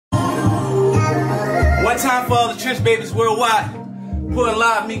One time for all the trench babies worldwide. Pulling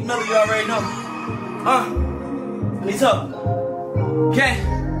live, Meek Miller, you already know. Let me talk. Okay?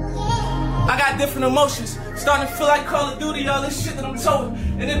 I got different emotions. Starting to feel like Call of Duty, all this shit that I'm told.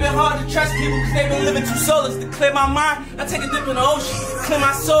 And it been hard to trust people because they been living too soulless. To clear my mind, I take a dip in the ocean. Clear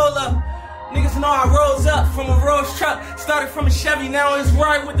my soul up. Niggas know I rose up from a Rolls truck. Started from a Chevy, now it's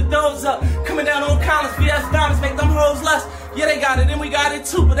right with the doors up. Coming down on collars, VS diamonds, make them hoes lust. Yeah, they got it, and we got it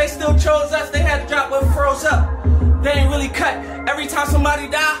too, but they still chose us. They had to drop what froze up. They ain't really cut. Every time somebody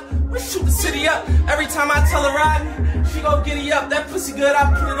die, we shoot the city up. Every time I tell her ride me, she go giddy up. That pussy good,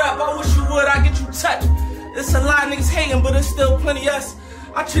 I put it up. I wish you would, I get you touched. It's a lot of niggas hating, but it's still plenty of us.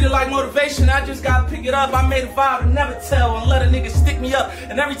 I treat it like motivation, I just gotta pick it up. I made a vow to never tell and let a nigga stick me up.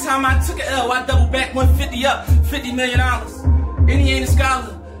 And every time I took an L, I double back 150 up, $50 million. And he ain't a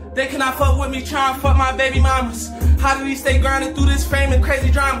scholar. They cannot fuck with me, try and fuck my baby mamas. How do we stay grinding through this fame and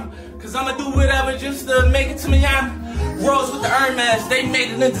crazy drama? Cause I'ma do whatever just to make it to Miami. Rolls with the Hermes, they made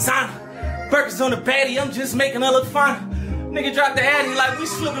it in designer. Burgers on the baddie, I'm just making her look fine. Nigga drop the addy like we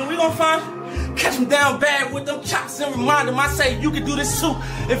slipping, we gon' find. Catch him down bad with them chops and remind him I say you can do this too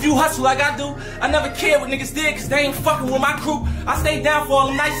if you hustle like I do. I never cared what niggas did cause they ain't fucking with my crew. I stayed down for all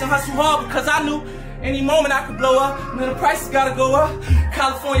them nights and hustle hard because I knew any moment I could blow up. And then the prices gotta go up.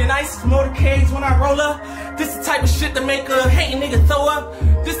 California nights, motorcades when I roll up. This the type of shit that make a hating nigga throw up.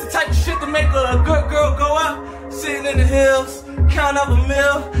 This the type of shit that make a good girl go up. Sitting in the hills, count up a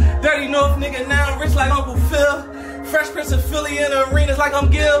mill. Dirty North nigga now rich like Uncle Phil. Fresh Prince of Philly in the arenas like I'm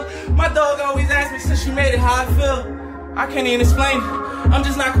Gil. My dog always asks me since she made it how I feel. I can't even explain it. I'm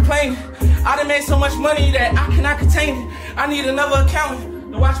just not complaining. I done made so much money that I cannot contain it. I need another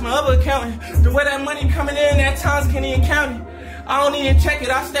accountant to watch my other accountant. The way that money coming in at times can't even count it. I don't even check it.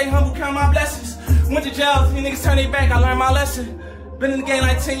 I stay humble, count my blessings. Went to jail, 3 niggas turned their back. I learned my lesson. Been in the game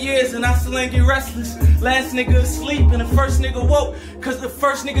like 10 years and I still ain't get restless. Last nigga asleep and the first nigga woke. Cause the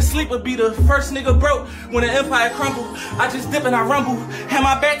first nigga sleep would be the first nigga broke. When the empire crumbled, I just dip and I rumble. Had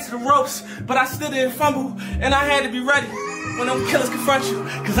my back to the ropes, but I still didn't fumble. And I had to be ready when them killers confront you.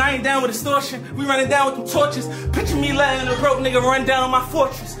 Cause I ain't down with extortion, we running down with them torches. Picture me letting a broke nigga run down on my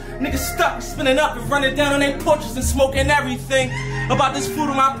fortress. Niggas stuck, spinning up and running down on their porches and smoking everything. About this food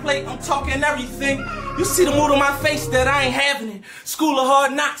on my plate, I'm talking everything. You see the mood on my face that I ain't having it. School of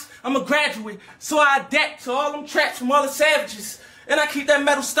hard knocks, I'm a graduate. So I adapt to all them traps from all the savages. And I keep that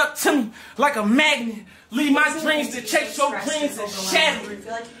metal stuck to me like a magnet. Leave my dreams to chase your dreams and shatter it.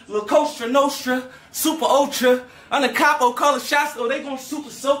 La Costa Nostra, Super Ultra. On the capo, call it shots, though they gon' super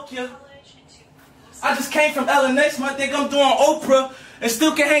soak ya. I just came from LNX, my think I'm doing Oprah. And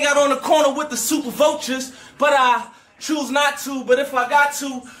still can hang out on the corner with the super vultures. But I choose not to, but if I got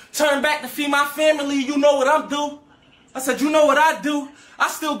to, turn back to feed my family, you know what I'm do. I said, you know what I do. I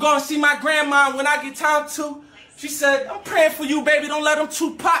still go and see my grandma when I get time to. She said, I'm praying for you, baby, don't let them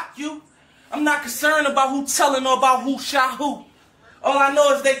Tupac you. I'm not concerned about who telling or about who shot who. All I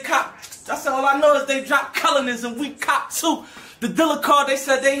know is they cop. I said, all I know is they drop colonies and we cop too. The dealer card, they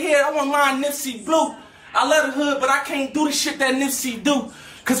said they here, I want mine Nipsey Blue. I love the hood, but I can't do the shit that Nipsey do.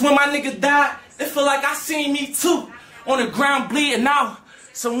 Cause when my nigga died, it feel like I seen me too. On the ground bleeding out.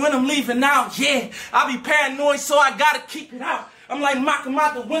 So when I'm leaving out, yeah, I be paranoid, so I gotta keep it out. I'm like mocking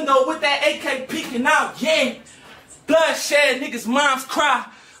out the window with that AK peeking out, yeah. Bloodshed, niggas' moms cry.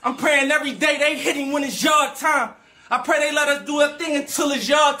 I'm praying every day they hit him when it's yard time. I pray they let us do a thing until it's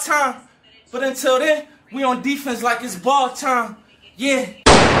yard time. But until then, we on defense like it's ball time, yeah.